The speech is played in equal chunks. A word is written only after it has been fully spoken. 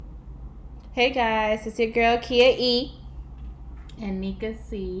Hey guys, it's your girl Kia E. And Nika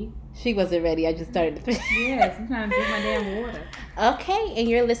C. She wasn't ready. I just started. Yes, I'm trying to drink my damn water. Okay, and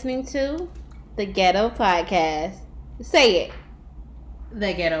you're listening to the Ghetto Podcast. Say it.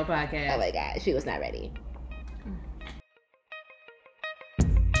 The Ghetto Podcast. Oh my God, she was not ready.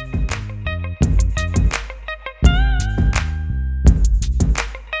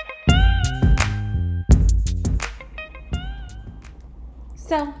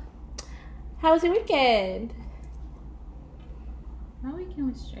 So, how was your weekend? My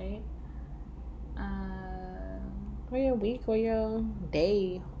weekend was straight. Or your week, or your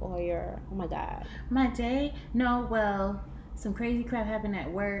day, or your... Oh my God. My day? No, well, some crazy crap happened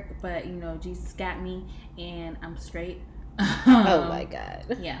at work, but, Jesus got me, and I'm straight. Oh my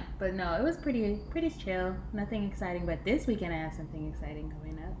God. Yeah, but no, it was pretty chill. Nothing exciting, but this weekend I have something exciting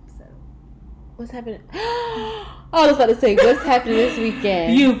coming up, so... What's happening? I was about to say, what's happening this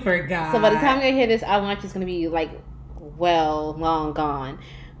weekend? You forgot. So by the time I hear this, our launch is going to be long gone.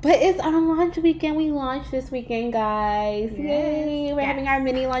 But it's our launch weekend. We launched this weekend, guys. Yes. Yay. We're having our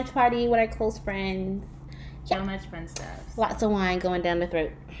mini lunch party with our close friends. So much fun stuff. Lots of wine going down the throat.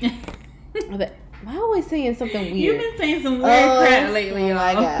 But why always saying something weird? You've been saying some weird crap lately, y'all.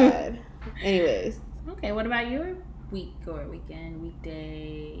 Oh my God. Anyways. Okay, what about your week or weekend,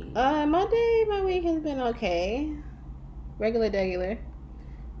 weekday? My week has been okay. Regular.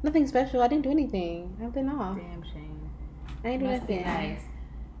 Nothing special. I didn't do anything. I've been off. Damn shame. I ain't do Must be nothing. nice.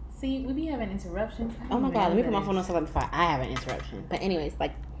 See, we be having interruptions. Oh my God, let me put my phone on silent before I have an interruption. But anyways,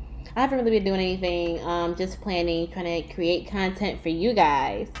 I haven't really been doing anything. Just planning, trying to create content for you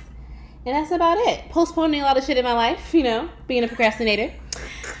guys. And that's about it. Postponing a lot of shit in my life, being a procrastinator.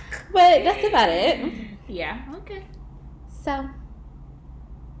 But that's about it. Yeah, okay. So,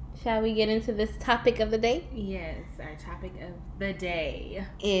 shall we get into this topic of the day? Yes, our topic of the day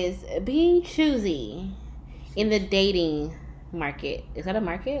is being choosy in the dating market. Is that a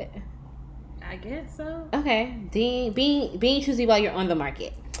market? I guess so. Okay. Being choosy while you're on the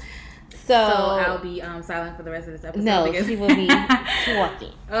market. So I'll be silent for the rest of this episode. No, because... she will be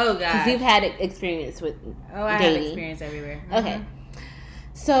talking. Oh God. Because you've had experience with I dating. have experience everywhere. Mm-hmm. Okay.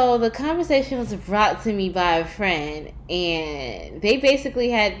 So the conversation was brought to me by a friend, and they basically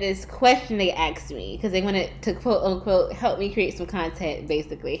had this question they asked me because they wanted to quote unquote help me create some content,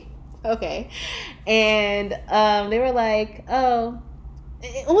 basically. Okay. And they were like, oh,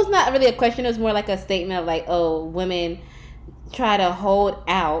 it was not really a question. It was more like a statement of women try to hold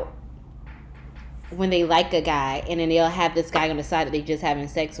out when they like a guy, and then they'll have this guy on the side that they're just having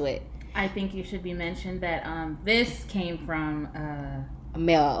sex with. I think you should be mentioned that this came from a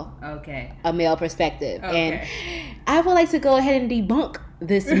male. Okay. A male perspective. Okay. And I would like to go ahead and debunk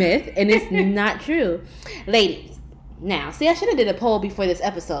this myth, and it's not true. Ladies, now, see, I should have did a poll before this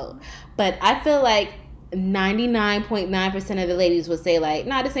episode, but I feel like 99.9% of the ladies would say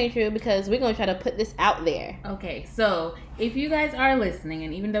nah, this ain't true, because we're going to try to put this out there. Okay, so if you guys are listening,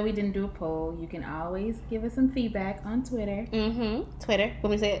 and even though we didn't do a poll, you can always give us some feedback on Twitter. Twitter.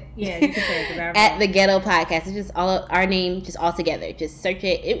 Want me to say it? Yeah, you can say it. At the Ghetto Podcast. It's just all our name, just all together. Just search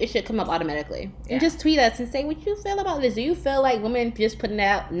it. It should come up automatically. Yeah. And just tweet us and say what you feel about this. Do you feel like women just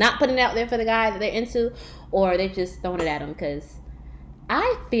not putting it out there for the guy that they're into, or they're just throwing it at them? Because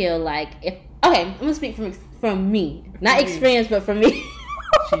I feel like okay, I'm gonna speak from me, not experience, but from me.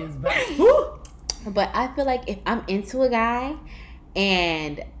 She is back. But I feel like if I'm into a guy,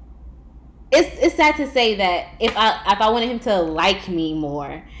 and it's sad to say that if I wanted him to like me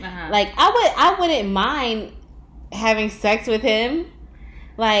more, I wouldn't mind having sex with him.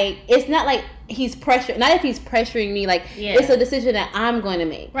 It's not like he's not if he's pressuring me. It's a decision that I'm going to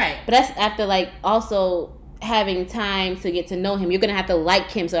make. Right. But that's after also having time to get to know him. You're gonna have to like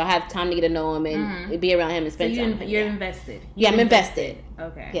him, so I have time to get to know him and be around him and spend time with him. You're invested. I'm invested.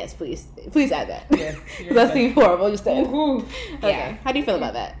 Okay. Yes, please add that. Yes. That seems horrible. Just saying. Yeah. Okay. How do you feel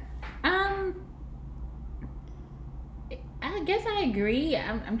about that? I guess I agree.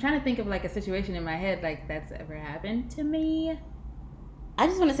 I'm trying to think of a situation in my head that's ever happened to me. I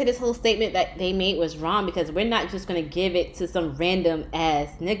just want to say this whole statement that they made was wrong, because we're not just gonna give it to some random ass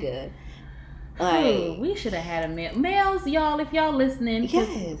nigga. We should have had a males, y'all. If y'all listening,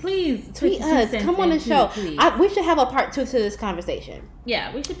 yes, please tweet us. Come on the show. We should have a part 2 to this conversation.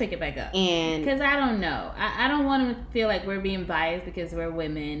 Yeah, we should pick it back up. And because I don't know, I don't want them to feel like we're being biased because we're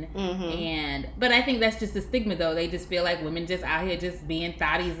women. But I think that's just a stigma, though. They just feel like women just out here just being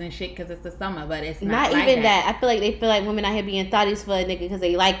thotties and shit because it's the summer, but it's not like even that. I feel like they feel like women out here being thotties for a nigga because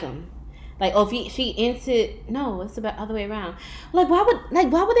they like them. Like, oh, if she into... No, it's about the other way around. Like, why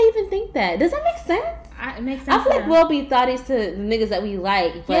would they even think that? Does that make sense? It makes sense. I feel like we'll be thotties to the niggas that we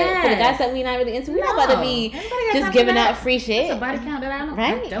like, but for the guys that we not really into, we're not about to be just giving out free shit. It's a body count that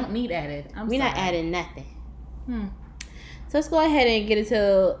I don't need added. We're not adding nothing. So let's go ahead and get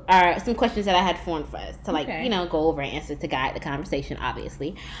into some questions that I had formed for us to go over and answer to guide the conversation.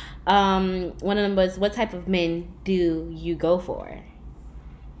 Obviously, one of them was, what type of men do you go for?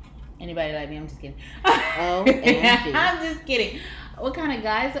 Anybody like me? I'm just kidding. Oh, I'm just kidding. What kind of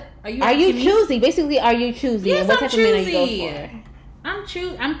guys are you? Are you choosy? Basically, are you choosy? Yes, and what I'm type of men are you go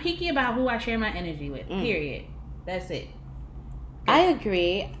for? I'm picky about who I share my energy with. Period. That's it. I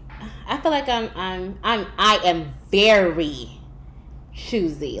agree. I feel like I am very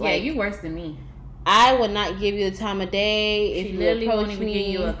choosy. Yeah, you worse than me. I would not give you the time of day if you literally approach won't me. even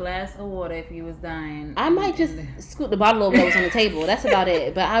give you a glass of water if you was dying. I might just scoot the bottle over that was on the table. That's about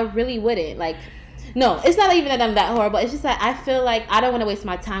it. But I really wouldn't. Like, no, it's not even that I'm that horrible. It's just that I feel like I don't want to waste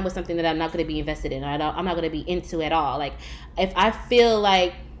my time with something that I'm not going to be invested in or I'm not going to be into at all. Like, if I feel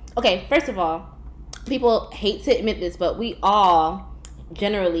like, okay, first of all, people hate to admit this, but we all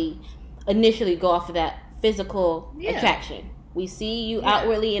generally initially go off of that physical attraction. We see you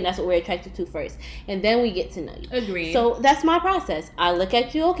outwardly, and that's what we're attracted to first. And then we get to know you. Agreed. So that's my process. I look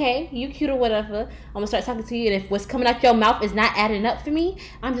at you, okay, you cute or whatever. I'm going to start talking to you, and if what's coming out your mouth is not adding up for me,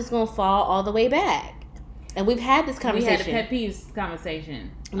 I'm just going to fall all the way back. And we've had this conversation. We had a pet peeves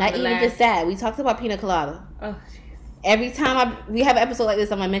conversation. Not even just that. We talked about pina colada. Oh, jeez. Every time we have an episode like this,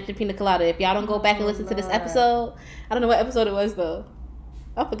 I'm going to mention pina colada. If y'all don't go back and listen to this episode, I don't know what episode it was, though.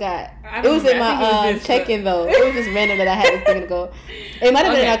 I forgot. It was in my check-in, though. It was just random that I had this thing to go. It might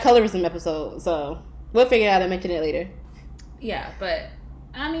have been in our colorism episode, so we'll figure it out and mention it later. Yeah, but,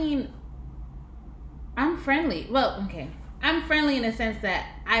 I mean, I'm friendly. Well, okay. I'm friendly in the sense that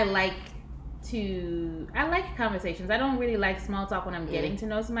I like conversations. I don't really like small talk when I'm getting to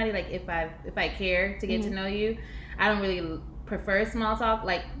know somebody. Like, if I care to get to know you, I don't really prefer small talk.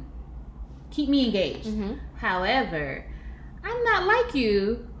 Like, keep me engaged. However, I'm not like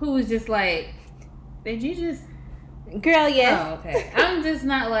you, who's just like, did you just... Girl, yes. Oh, okay. I'm just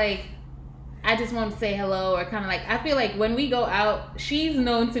not like, I just want to say hello, or kind of like, I feel like when we go out, she's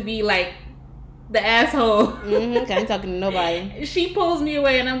known to be like the asshole. I ain't talking to nobody. She pulls me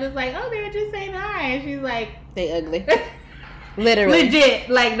away, and I'm just like, oh, they were just saying hi. And she's like... They ugly. Literally.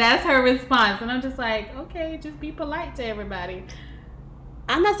 Legit. Like, that's her response. And I'm just like, okay, just be polite to everybody.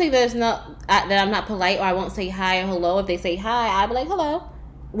 I'm not saying that I'm not polite or I won't say hi or hello. If they say hi, I'll be like, hello.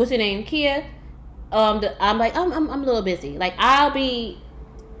 What's your name? Kia. I'm like, I'm a little busy. Like, I'm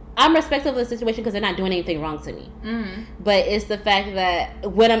respectful of the situation because they're not doing anything wrong to me. But it's the fact that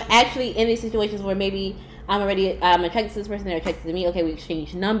when I'm actually in these situations where maybe I'm attracted to this person, they're attracted to me. Okay, we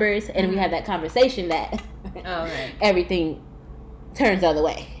exchange numbers and we have that conversation that everything turns the other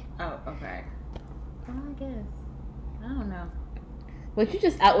way. Oh, okay. Well, I guess. I don't know. But you're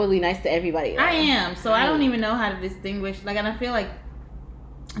just outwardly nice to everybody. I am. So I don't even know how to distinguish. Like, and I feel like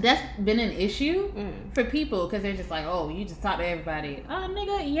that's been an issue for people because they're just like, oh, you just talk to everybody. Oh,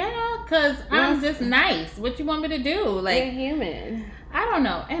 nigga, yeah, because I'm just nice. What you want me to do? Like, you're human. I don't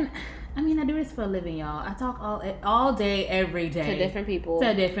know. And I mean, I do this for a living, y'all. I talk all day, every day to different people.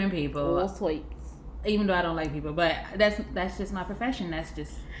 All sweets. Even though I don't like people, but that's just my profession. That's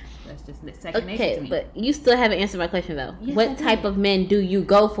just second nature to me. But you still haven't answered my question though. Yes, what type of men do you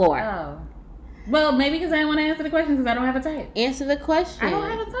go for? Oh. Well, maybe because I don't want to answer the question because I don't have a type. Answer the question. I don't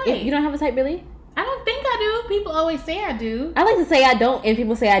have a type. You don't have a type, really? I don't think I do. People always say I do. I like to say I don't, and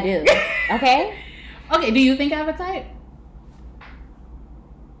people say I do. Okay? Okay, do you think I have a type?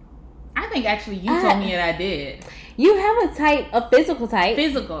 I think actually you told me that I did. You have a type, a physical type.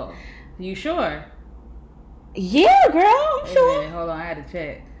 Physical. You sure? Yeah, girl, I'm sure. Minute, hold on, I had to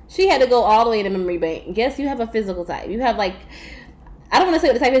check. She had to go all the way to memory bank. Yes, you have a physical type. You have like, I don't want to say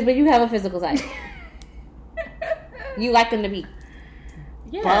what the type is, but you have a physical type. You like them to be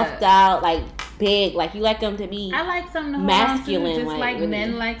buffed out, like big, like you like them to be. I like something to hold masculine, on to, just like really.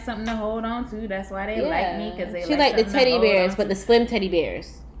 Men like something to hold on to. That's why they like me because they. She like the teddy bears, but the slim teddy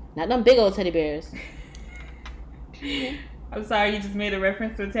bears, not them big old teddy bears. I'm sorry, you just made a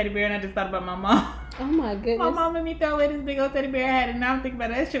reference to a teddy bear, and I just thought about my mom. Oh my goodness. My mom made me throw away this big old teddy bear I had, and now I'm thinking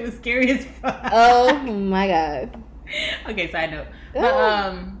about that shit was scary as fuck. Oh my god. Okay, side note. But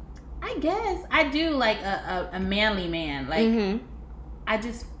I guess I do like a manly man. Like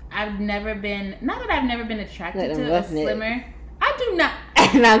I've never been, not that I've never been attracted to a slimmer. I do not.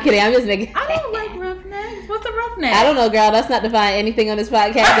 No, I'm kidding. I'm just making. I don't like roughnecks. What's a roughneck? I don't know, girl. Let's not define anything on this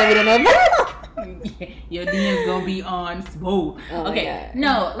podcast that we don't know about. Your DM's gonna be on smoke. Oh okay,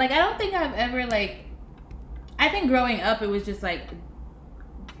 no, like I don't think I've ever like. I think growing up, it was just like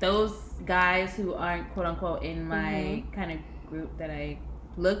those guys who aren't quote unquote in my kind of group that I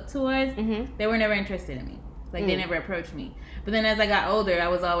look towards. They were never interested in me. Like they never approached me. But then as I got older, I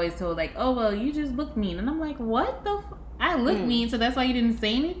was always told like, "Oh well, you just look mean," and I'm like, "What the? I look mean, so that's why you didn't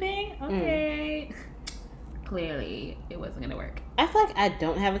say anything?" Okay. Clearly, it wasn't gonna work. I feel like I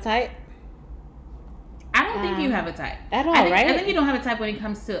don't have a type. I don't think you have a type at all, right? I think you don't have a type when it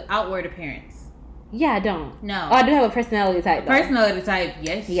comes to outward appearance. Yeah, I don't. No. Oh, I do have a personality type. Personality type,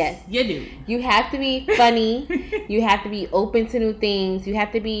 yes. Yes. You do. You have to be funny. You have to be open to new things. You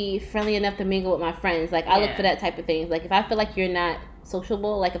have to be friendly enough to mingle with my friends. Like, I look for that type of things. Like, if I feel like you're not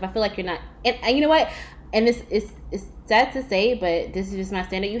sociable, like, if I feel like you're not... And you know what? And it's sad to say, but this is just my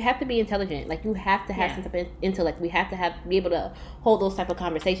standard. You have to be intelligent. Like, you have to have some type of intellect. We have to be able to hold those type of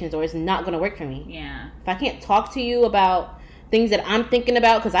conversations, or it's not going to work for me. Yeah. If I can't talk to you about things that I'm thinking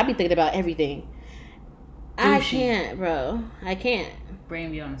about, because I be thinking about everything... I can't, bro. I can't. Bring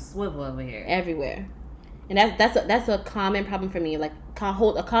me on a swivel over here. Everywhere. And that's a common problem for me. Like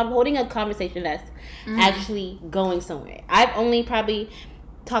holding a conversation that's actually going somewhere. I've only probably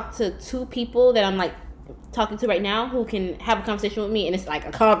talked to 2 people that I'm like talking to right now who can have a conversation with me, and it's like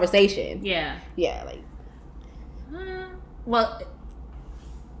a conversation. Yeah. Yeah, like. No,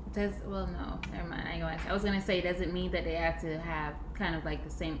 never mind. I ain't gonna. I was gonna say, does it mean that they have to have kind of like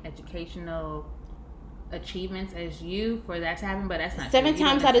the same educational achievements as you for that to happen? But that's not 7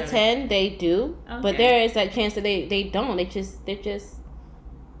 times out of 10 they do. Okay. But there is that chance that they don't. They're just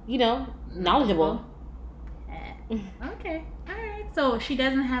knowledgeable. Okay, all right. So she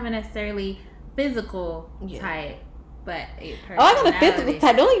doesn't have a necessarily physical type, but a personality. Oh, I got a physical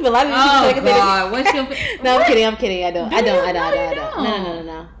type. Don't even lie to me. Oh God, what's your? No, I'm kidding. I don't. No.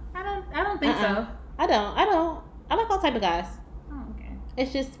 I don't think so. I don't. I like all type of guys.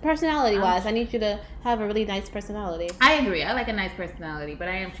 It's just personality-wise. I need you to have a really nice personality. I agree. I like a nice personality, but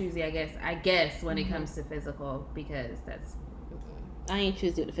I am choosy, I guess, when it comes to physical, because that's... I ain't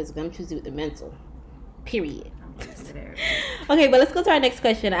choosy with the physical. I'm choosy with the mental. Period. Okay, but let's go to our next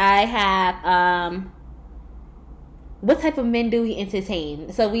question. I have, what type of men do we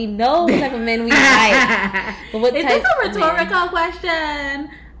entertain? So we know what type of men we like. But what Is type this a rhetorical question?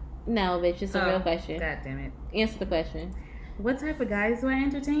 No, bitch. It's a real question. God damn it. Answer the question. What type of guys do I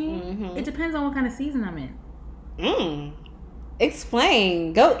entertain? It depends on what kind of season I'm in.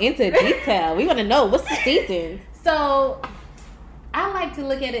 Explain. Go into detail. We want to know. What's the season? So, I like to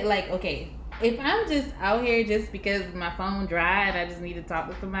look at it like, okay, if I'm just out here just because my phone dry and I just need to talk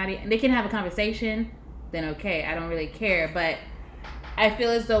to somebody and they can have a conversation, then okay, I don't really care. But I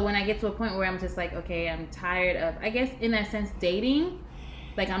feel as though when I get to a point where I'm just like, okay, I'm tired of, I guess in that sense, dating,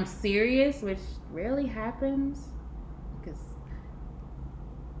 like I'm serious, which rarely happens.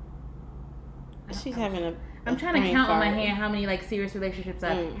 She's having a I'm trying to count on my hand how many like serious relationships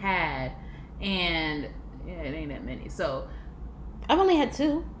I've had, and it ain't that many. So I've only had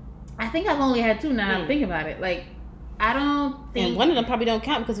 2. I think I've only had 2 now. I'm thinking about it. Like I don't think, and one of them probably don't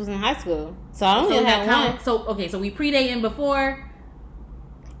count because it was in high school. So I only had 1. So okay, so we pre-dating before.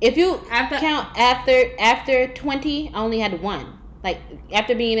 If you count after 20, I only had 1. Like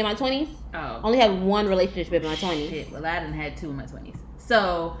after being in my 20s, I only had 1 relationship in my 20s. Shit, well I done had 2 in my 20s.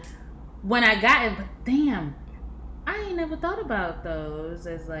 So. When I got it, but damn, I ain't never thought about those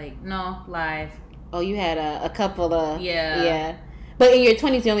as like, no, live. Oh, you had a couple of... Yeah. But in your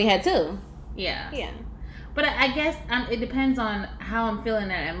 20s, you only had 2. Yeah. But I guess it depends on how I'm feeling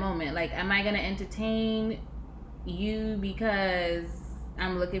at that moment. Like, am I going to entertain you because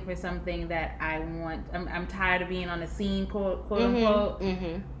I'm looking for something that I want? I'm tired of being on the scene, quote unquote.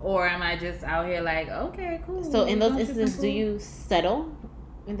 Or am I just out here like, okay, cool. So in those instances, do you settle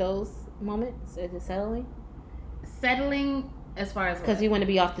in those moments? Is it settling as far as because you want to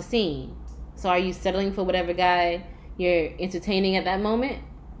be off the scene? So are you settling for whatever guy you're entertaining at that moment?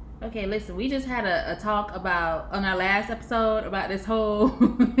 Okay, listen, we just had a talk about on our last episode about this whole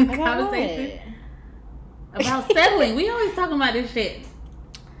conversation about settling. We always talking about this shit.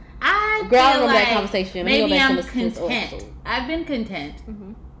 I feel like that conversation. Maybe I'm content. I've been content,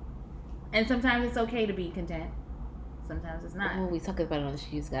 and sometimes it's okay to be content. Sometimes it's not. Oh, we talking about it on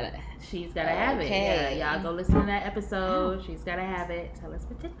She's Gotta Have It. Yeah, y'all go listen to that episode. She's Gotta Have It. Tell us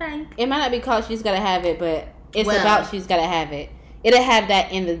what you think. It might not be called She's Gotta Have It, but it's about She's Gotta Have It. It'll have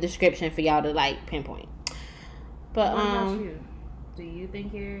that in the description for y'all to like pinpoint. But what about you? Do you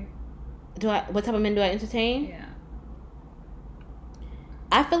think you're? What type of men do I entertain? Yeah.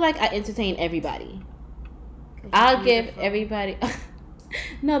 I feel like I entertain everybody. I'll give everybody.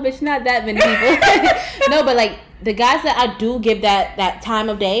 No, bitch, not that many people. No, but like the guys that I do give that time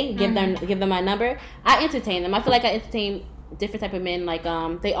of day, give them my number. I entertain them. I feel like I entertain different type of men. Like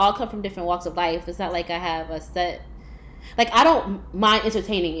they all come from different walks of life. It's not like I have a set. Like I don't mind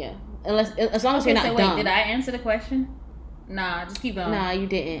entertaining you, as long as you're not so dumb. Did I answer the question? Nah, just keep going. Nah, you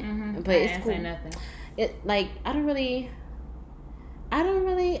didn't. Mm-hmm. But it's cool. Nothing. It like I think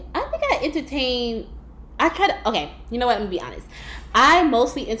I entertain. I try to. Okay, you know what? Let me be honest. I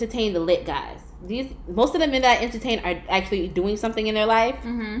mostly entertain the lit guys. Most of the men that I entertain are actually doing something in their life.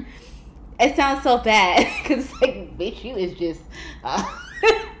 Mm-hmm. It sounds so bad because it's like, bitch, you is just a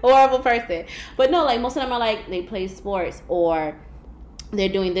horrible person. But no, like most of them are like they play sports or they're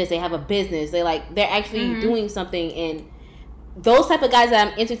doing this. They have a business. They're actually doing something. And those type of guys that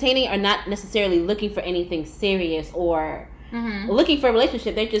I'm entertaining are not necessarily looking for anything serious or looking for a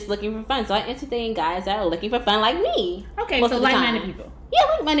relationship. They're just looking for fun. So I entertain guys that are looking for fun like me. Okay, so like-minded people. Yeah,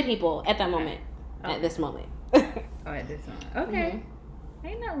 like-minded people at that moment. Okay. At this moment. At this moment. Okay.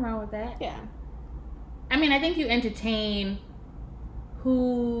 Ain't nothing wrong with that. Yeah. I mean, I think you entertain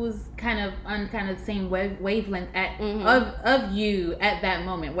who's kind of on kind of the same wavelength of you at that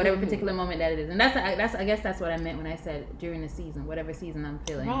moment, whatever particular moment that it is. And I guess that's what I meant when I said during the season, whatever season I'm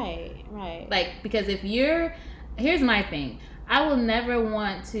feeling. Right. Like, because here's my thing. I will never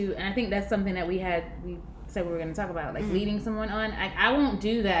want to, and I think that's something that we said we were going to talk about, like leading someone on. I won't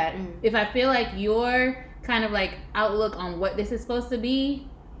do that if I feel like your kind of like outlook on what this is supposed to be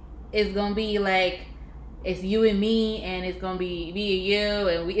is going to be like, it's you and me, and it's gonna be me and you,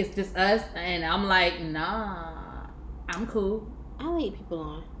 and it's just us. And I'm like, nah, I'm cool. I lead people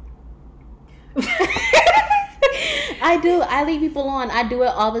on. I do. I lead people on. I do it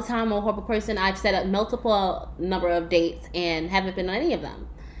all the time. I'm a horrible person. I've set up multiple number of dates and haven't been on any of them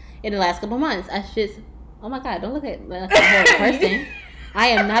in the last couple months. Oh my God, don't look at me like a horrible person. I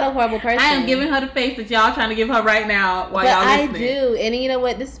am not a horrible person. I am giving her the face that y'all trying to give her right now while y'all listening. I do. And you know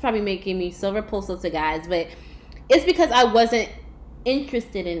what? This is probably making me so repulsive to guys, but it's because I wasn't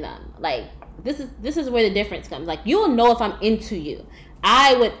interested in them. Like, this is where the difference comes. Like, you'll know if I'm into you.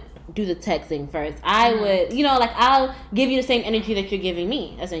 I would do the texting first. I would, like, I'll give you the same energy that you're giving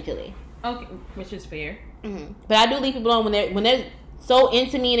me, essentially. Okay, which is fair. But I do leave people on when they're so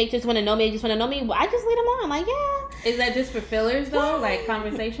into me and they just want to know me. Well, I just lead them on. Like, yeah. Is that just for fillers though? Like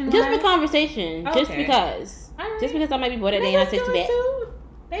conversation? Just for conversation. Okay. Just because. Right. Just because I might be bored that day and I text you back.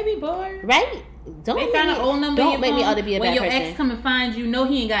 They be bored. Right? They found an old number. Don't make me out to be a bad person. When your ex come and find you, know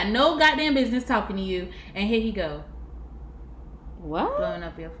he ain't got no goddamn business talking to you, and here he go. What? Blowing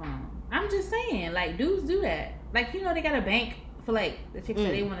up your phone. I'm just saying, like, dudes do that. Like, they got a bank for like the chicks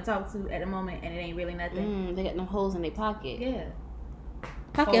that they want to talk to at the moment, and it ain't really nothing. They got them holes in their pocket. Yeah.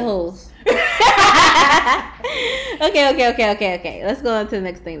 Pocket holes. Okay. Let's go on to the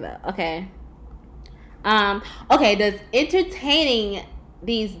next thing though. Okay. Okay, does entertaining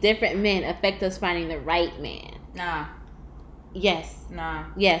these different men affect us finding the right man? Nah. Yes. Nah.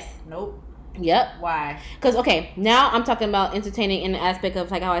 Yes. Nope. Yep. Why? Because now I'm talking about entertaining in the aspect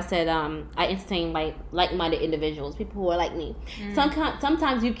of like how I said I entertain like-minded individuals, people who are like me.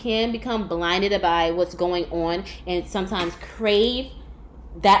 Sometimes you can become blinded by what's going on and sometimes crave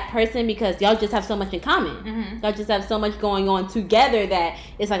that person because y'all just have so much in common. Y'all just have so much going on together that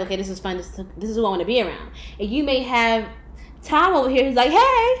it's like, okay, this is fun. This is who I want to be around. And you may have Tom over here who's like,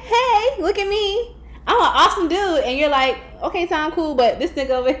 hey, look at me. I'm an awesome dude. And you're like, okay, Tom, cool, but this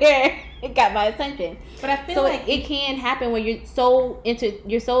nigga over here, it got my attention. But I feel like it can happen when you're so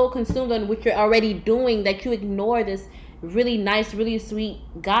consumed on what you're already doing that you ignore this really nice, really sweet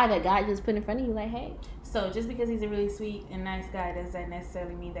guy that God just put in front of you. Like, hey. So just because he's a really sweet and nice guy, does that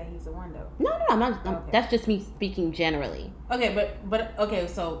necessarily mean that he's a one though? No, I'm not. Okay. That's just me speaking generally. Okay, but okay.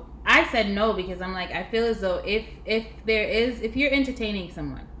 So I said no because I'm like, I feel as though if you're entertaining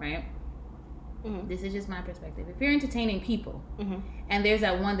someone, right? This is just my perspective. If you're entertaining people, and there's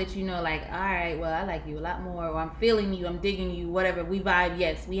that one that like, all right, well, I like you a lot more, or I'm feeling you, I'm digging you, whatever. We vibe.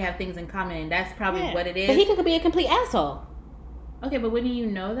 Yes, we have things in common, and that's probably what it is. But he could be a complete asshole. Okay, but wouldn't you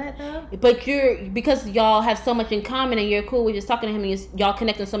know that though? But because y'all have so much in common and you're cool with just talking to him and y'all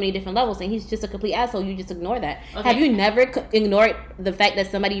connect on so many different levels and he's just a complete asshole, you just ignore that. Okay. Have you never ignored the fact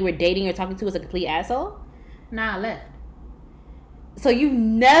that somebody you were dating or talking to was a complete asshole? Nah, I left. So you've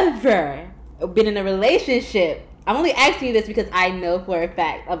never been in a relationship. I'm only asking you this because I know for a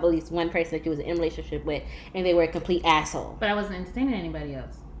fact of at least one person that you was in a relationship with and they were a complete asshole. But I wasn't entertaining anybody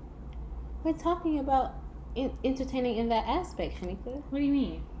else. We're talking about entertaining in that aspect, Shanika. What do you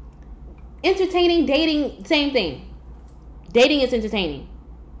mean? Entertaining, dating, same thing. Dating is entertaining.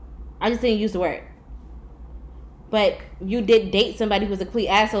 I just didn't use the word. but you did date somebody who was a complete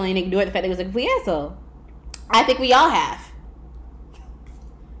asshole and ignored the fact that he was a complete asshole. I think we all have.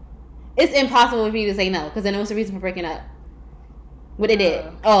 It's impossible for you to say no, because then what's the reason for breaking up? What they did?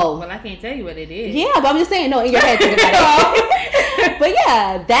 Well, I can't tell you what they did. Yeah, but I'm just saying, no, in your head, think about it. But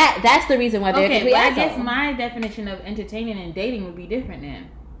yeah, that's the reason why they're complete I asshole. guess my definition of entertaining and dating would be different then.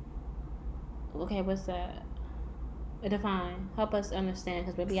 Okay, what's that? Define. Help us understand,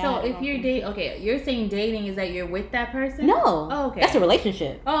 because maybe So if you're dating, you're saying dating is that you're with that person? No. Oh, okay. That's a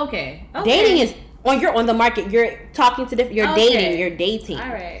relationship. Oh, okay. Dating is you're on the market. You're talking to different. You're dating. You're dating. All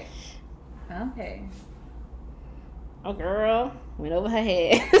right. Okay. Oh, girl, went over her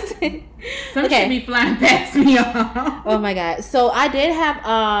head. Some should be flying past me. Oh my god. So I did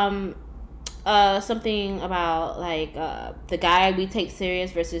have something about like the guy we take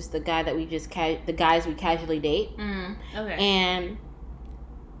serious versus the guy that we just the guys we casually date. Okay. And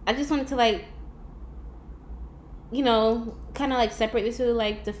I just wanted to like, you know, kind of like separate the two,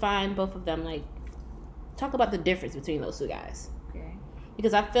 like define both of them, like talk about the difference between those two guys. Okay.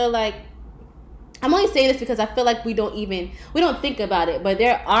 Because I feel like I'm only saying this because I feel like we don't think about it, but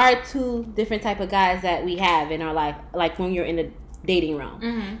there are two different type of guys that we have in our life. Like when you're in the dating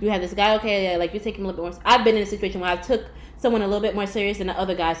realm, you have this guy, okay, like you're taking a little bit more. I've been in a situation where I took someone a little bit more serious than the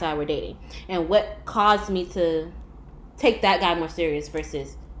other guys that I were dating, and what caused me to take that guy more serious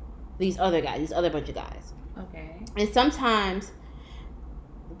versus these other bunch of guys. Okay. And sometimes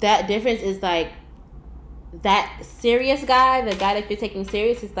that difference is like that serious guy, the guy that you're taking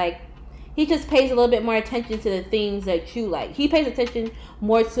serious, is like he just pays a little bit more attention to the things that you like. He pays attention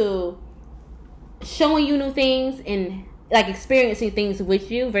more to showing you new things and like experiencing things with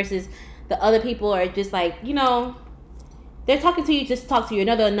you versus the other people are just like, you know, they're talking to you just to talk to you,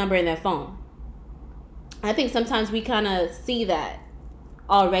 another number in their phone. I think sometimes we kind of see that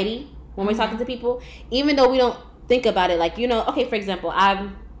already when we're talking to people, even though we don't think about it. Like, you know, okay, for example,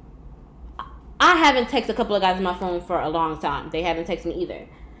 I haven't texted a couple of guys on my phone for a long time. They haven't texted me either.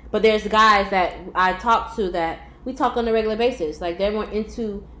 But there's guys that I talk to that we talk on a regular basis. Like, they're more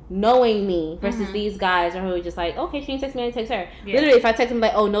into knowing me versus these guys are who are just like, okay, she didn't text me, I didn't text her. Yeah. Literally, if I text them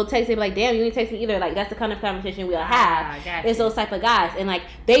like, oh, no text, they'd be like, damn, you didn't text me either. Like, that's the kind of conversation we'll have. It's those type of guys. And, like,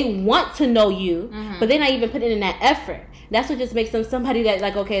 they want to know you, but they're not even putting in that effort. That's what just makes them somebody that,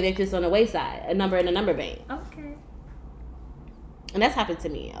 like, okay, they're just on the wayside. A number in a number bank. Okay. And that's happened to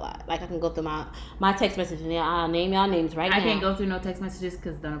me a lot. Like, I can go through my text messages and I'll name y'all names right now. I can't go through no text messages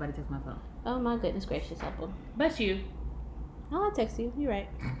because don't nobody text my phone. Oh, my goodness gracious, helpful. But you. Oh, I'll text you. You're right.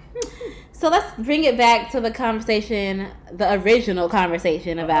 So let's bring it back to the conversation, the original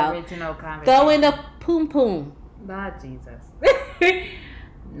conversation about throwing the poom poom. Lord Jesus.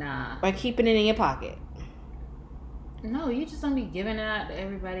 Nah. Or keeping it in your pocket. No, you just don't be giving it out to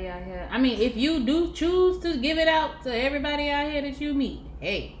everybody out here. I mean, if you do choose to give it out to everybody out here that you meet,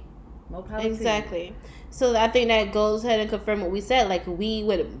 hey, more power to you. Exactly. So I think that goes ahead and confirm what we said. Like, we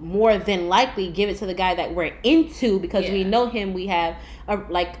would more than likely give it to the guy that we're into because we know him. We have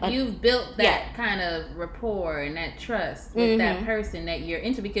you've built that kind of rapport and that trust with that person that you're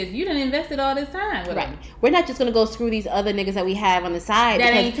into because you done invested all this time with them. We're not just gonna go screw these other niggas that we have on the side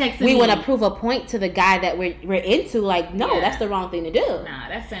that because ain't texting we want to prove a point to the guy that we're into. Like, no, that's the wrong thing to do. Nah,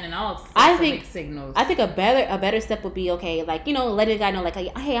 that's sending all mixed signals. I think a better step would be, okay, like, you know, letting the guy know, like,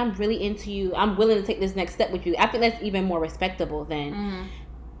 hey, I'm really into you. I'm willing to take this next step with you. I think that's even more respectable than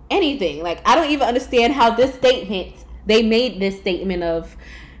anything. Like, I don't even understand how they made this statement of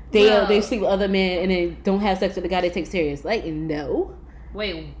they sleep with other men and then don't have sex with the guy they take serious. Like, no.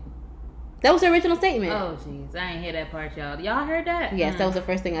 Wait. That was the original statement. Oh, jeez. I ain't hear that part, y'all. Y'all heard that? Yes, that was the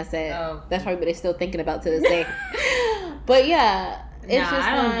first thing I said. Oh. That's probably what they're still thinking about to this day. But yeah. I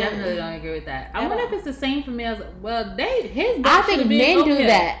definitely don't agree with that. I wonder if it's the same for males. Well, I think men do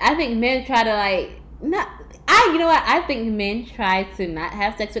that. I think men try to, like, you know what? I think men try to not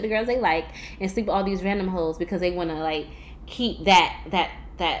have sex with the girls they like and sleep with all these random hoes because they want to, like, keep that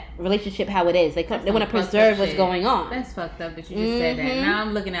relationship how it is. They want to preserve what's going on. That's fucked up that you just said that. Now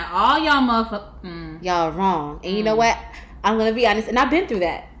I'm looking at all y'all motherfuckers. Y'all wrong. And you know what? I'm gonna be honest, and I've been through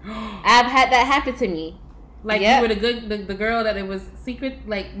that. I've had that happen to me. Like, you were the girl that it was secret,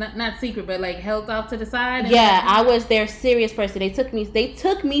 like not secret, but like held off to the side. Yeah, I was their serious person. They took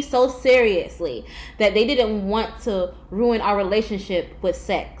me so seriously that they didn't want to ruin our relationship with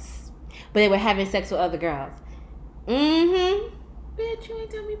sex, but they were having sex with other girls. Bitch, you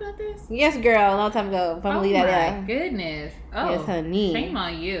ain't tell me about this. Yes, girl, a long time ago. Oh my goodness. Oh, yes, honey. Shame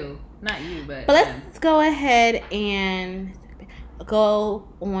on you. Not you, but. But let's go ahead and go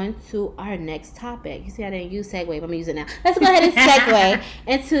on to our next topic. You see, I didn't use segue, but I'm gonna use it now. Let's go ahead and segue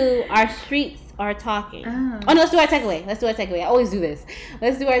into our streets our talking. Oh no, let's do our takeaway. I always do this.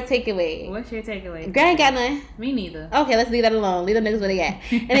 Let's do our takeaway. What's your takeaway? Girl ain't got none. Me neither. Okay, let's leave that alone. Leave them niggas where they at.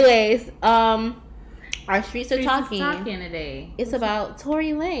 Anyways, our streets are talking today. It's about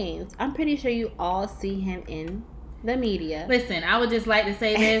Tory Lanez. I'm pretty sure you all see him in the media. Listen, I would just like to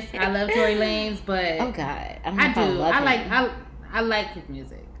say this. I love Tory Lanez, but oh god, I do. I like his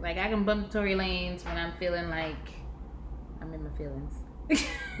music. Like I can bump Tory Lanez when I'm feeling like I'm in my feelings.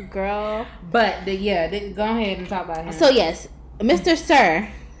 Girl. But go ahead and talk about him. So yes, Mr. Sir,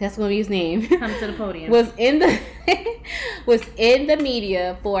 that's gonna be his name. Come to the podium. was in the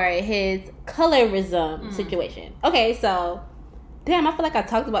media for his colorism situation. Okay, so damn, I feel like I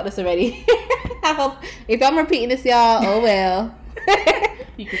talked about this already. I hope if I'm repeating this, y'all, oh well.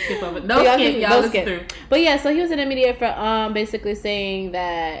 You can skip over. No skip, y'all. Listen through. But yeah, so he was in the media for basically saying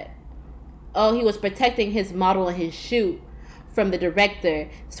that he was protecting his model and his shoot from the director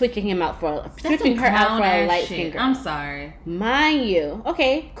switching her out for a light skinned girl. I'm sorry. Mind you.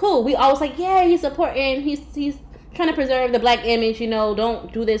 Okay, cool. We always like, yeah, he's supporting, he's trying to preserve the black image,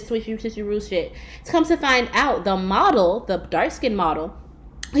 don't do this switcheroo shit. It comes to find out the model, the dark skinned model,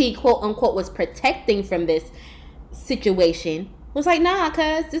 he quote unquote was protecting from this situation, was like, nah,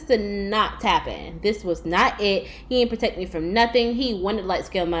 cuz this did not happen. This was not it. He ain't protect me from nothing. He wanted light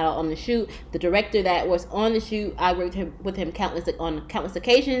skinned model on the shoot. The director that was on the shoot, I worked with him on countless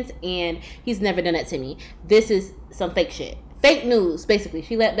occasions, and he's never done that to me. This is some fake shit. Fake news, basically.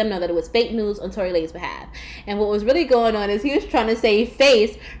 She let them know that it was fake news on Tory Lanez's behalf. And what was really going on is he was trying to save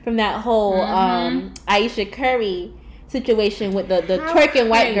face from that whole Aisha Curry situation with the twerking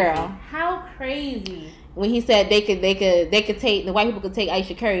white girl. How crazy. When he said they could take, the white people could take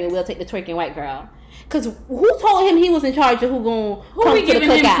Aisha Curry and we'll take the twerking white girl. Because who told him he was in charge of who we to the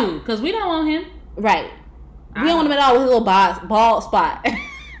cookout? Because we don't want him. Right. We don't want him at all with his little bald spot.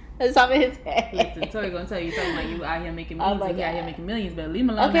 That's top of his head. Listen, Tory gonna tell you talking about you out here making music, you out here making millions, but leave him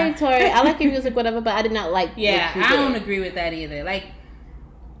alone. Okay, now. Tory, I like your music, whatever, but I did not like. Yeah, I don't agree with that either. Like,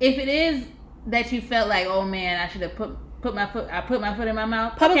 if it is that you felt like, oh man, I should have put my foot in my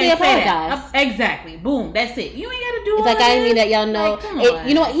mouth. Publicly apologize. Exactly. Boom. That's it. You ain't gotta do it's all like I didn't mean that, y'all know. Like, come on.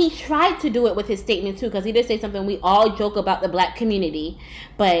 You know what? He tried to do it with his statement too, because he did say something. We all joke about the black community,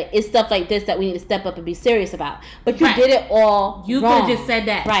 but it's stuff like this that we need to step up and be serious about. But you did it all. You could have just said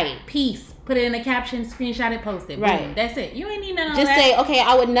that. Right. Peace. Put it in a caption, screenshot it, post it. Boom. Right. That's it. You ain't need none of just that. Say, okay,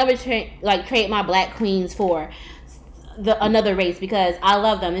 I would never trade my black queens for another race because I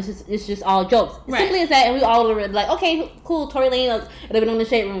love them. It's just all jokes. Right. Simply as that, and we all were like, okay, cool. Tory Lanez would have been on the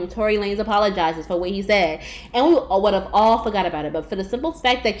shade room. Tory Lanez apologizes for what he said, and we would have all forgot about it. But for the simple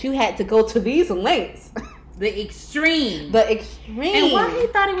fact that you had to go to these lengths, the extreme, and why he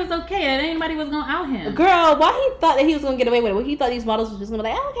thought it was okay that anybody was gonna out him, girl? Why he thought that he was gonna get away with it? Well, he thought these models was just gonna be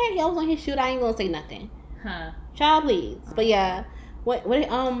like, oh, okay, I was on his shoot. I ain't gonna say nothing. Huh? Child, please. But yeah, what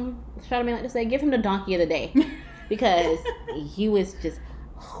Charlamagne like to say? Give him the donkey of the day. Because he was just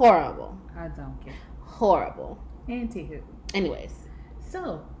horrible. I don't care. Horrible. Anywho. Anyways.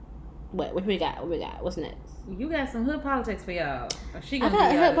 So. What we got? What's next? You got some hood politics for y'all. Or she gonna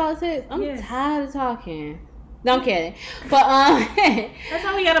I got hood politics? I'm tired of talking. No, I'm kidding. But that's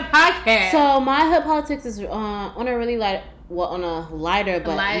how we got a podcast. So my hood politics is on a really on a lighter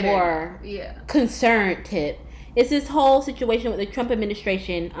but more concerned tip. It's this whole situation with the Trump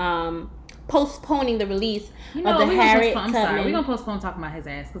administration postponing the release of the Harriet Tubman. I'm sorry, we're gonna postpone talking about his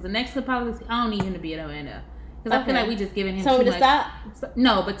ass because the next politics, I don't need him to be at ONF because I feel like we just giving him too much. Stop?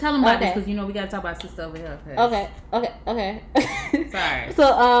 No, but tell him about this because we got to talk about sister over here. Okay. Sorry.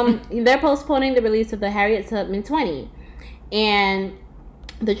 So they're postponing the release of the Harriet Tubman 20, and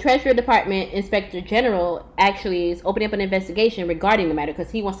the Treasury Department Inspector General actually is opening up an investigation regarding the matter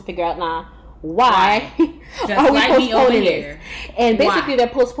because he wants to figure out now. Why are we postponing this? And basically, they're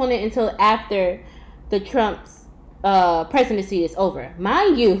postponing it until after the Trump's presidency is over.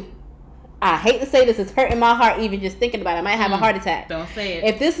 Mind you, I hate to say this, it's hurting my heart even just thinking about it. I might have a heart attack. Don't say it.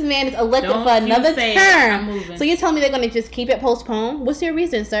 If this man is elected for another term, so you're telling me they're going to just keep it postponed? What's your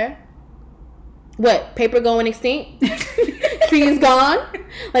reason, sir? What? Paper going extinct? Trees gone?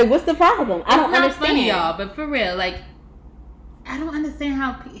 Like, what's the problem? I don't understand. It's not funny, y'all, but for real, like, I don't understand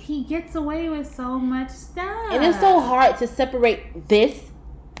how he gets away with so much stuff. And it's so hard to separate this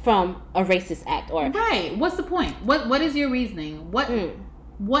from a racist act. Right. What's the point? What is your reasoning? What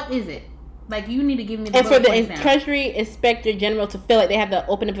is it? Like, you need to give me the and for the Treasury Inspector General to feel like they have to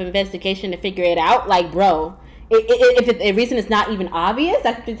open up an investigation to figure it out, like, bro, if the reason is not even obvious,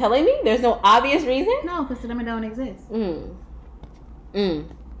 that's what you're telling me? There's no obvious reason? No, because the don't exist.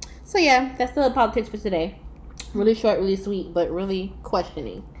 So, yeah, that's the politics for today. Really short, really sweet, but really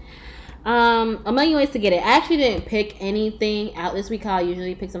questioning. A million ways to get it. I actually didn't pick anything out this week. How I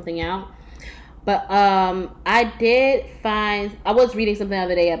usually pick something out. But I did find, I was reading something the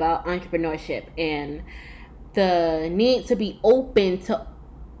other day about entrepreneurship and the need to be open to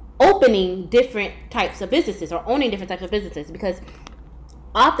opening different types of businesses or owning different types of businesses, because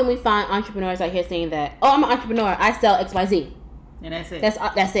often we find entrepreneurs out here saying that, oh, I'm an entrepreneur, I sell XYZ. And that's it.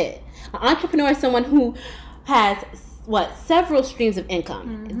 That's it. An entrepreneur is someone who has several streams of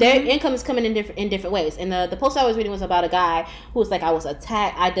income. Mm-hmm. Their income is coming in different ways. And the post I was reading was about a guy who was like,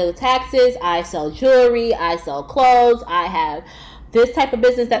 I do taxes, I sell jewelry, I sell clothes, I have this type of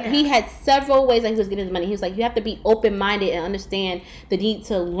business. That he had several ways that he was getting his money. He was like, you have to be open-minded and understand the need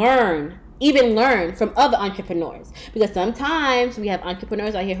to learn from other entrepreneurs, because sometimes we have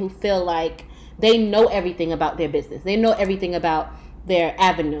entrepreneurs out here who feel like they know everything about their business, they know everything about their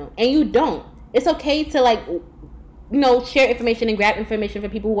avenue, and you don't. It's okay to share information and grab information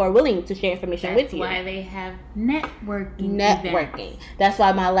from people who are willing to share information with you. That's why they have networking events. That's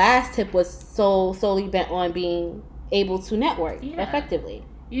why my last tip was solely bent on being able to network effectively.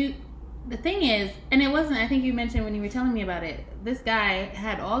 The thing is, and it wasn't, I think you mentioned when you were telling me about it, this guy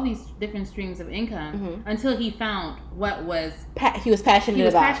had all these different streams of income until he found what he was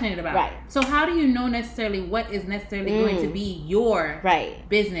passionate about. Right. So how do you know necessarily what is necessarily going to be your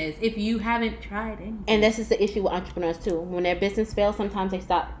business if you haven't tried anything? And this is the issue with entrepreneurs too. When their business fails, sometimes they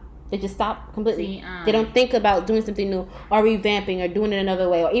just stop completely. They don't think about doing something new or revamping or doing it another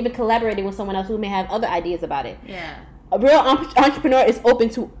way or even collaborating with someone else who may have other ideas about it. Yeah. A real entrepreneur is open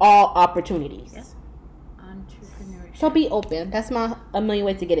to all opportunities. Yep. Entrepreneurship. So be open. That's a million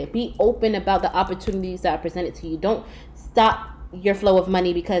ways to get it. Be open about the opportunities that are presented to you. Don't stop your flow of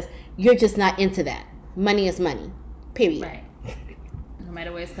money because you're just not into that. Money is money. Period. Right. No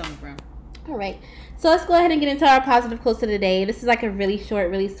matter where it's coming from. All right. So let's go ahead and get into our positive quotes of the day. This is like a really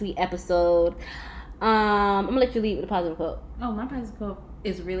short, really sweet episode. I'm going to let you lead with a positive quote. Oh, my positive quote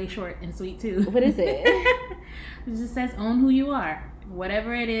is really short and sweet too. What is it? It just says, own who you are.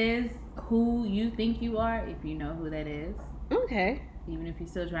 Whatever it is, who you think you are, if you know who that is. Okay. Even if you're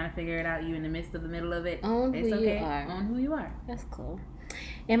still trying to figure it out, you in the middle of it. Own who you are. Own who you are. That's cool.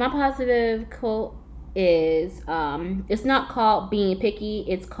 And my positive quote is, it's not called being picky,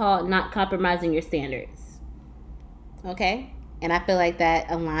 it's called not compromising your standards. Okay? And I feel like that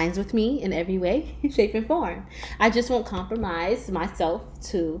aligns with me in every way, shape, and form. I just won't compromise myself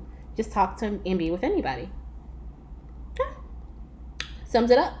to just talk to and be with anybody. Sums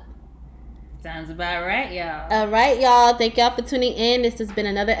it up. Sounds about right, y'all. All right, y'all. Thank y'all for tuning in. This has been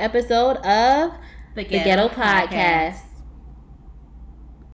another episode of The Ghetto Podcast.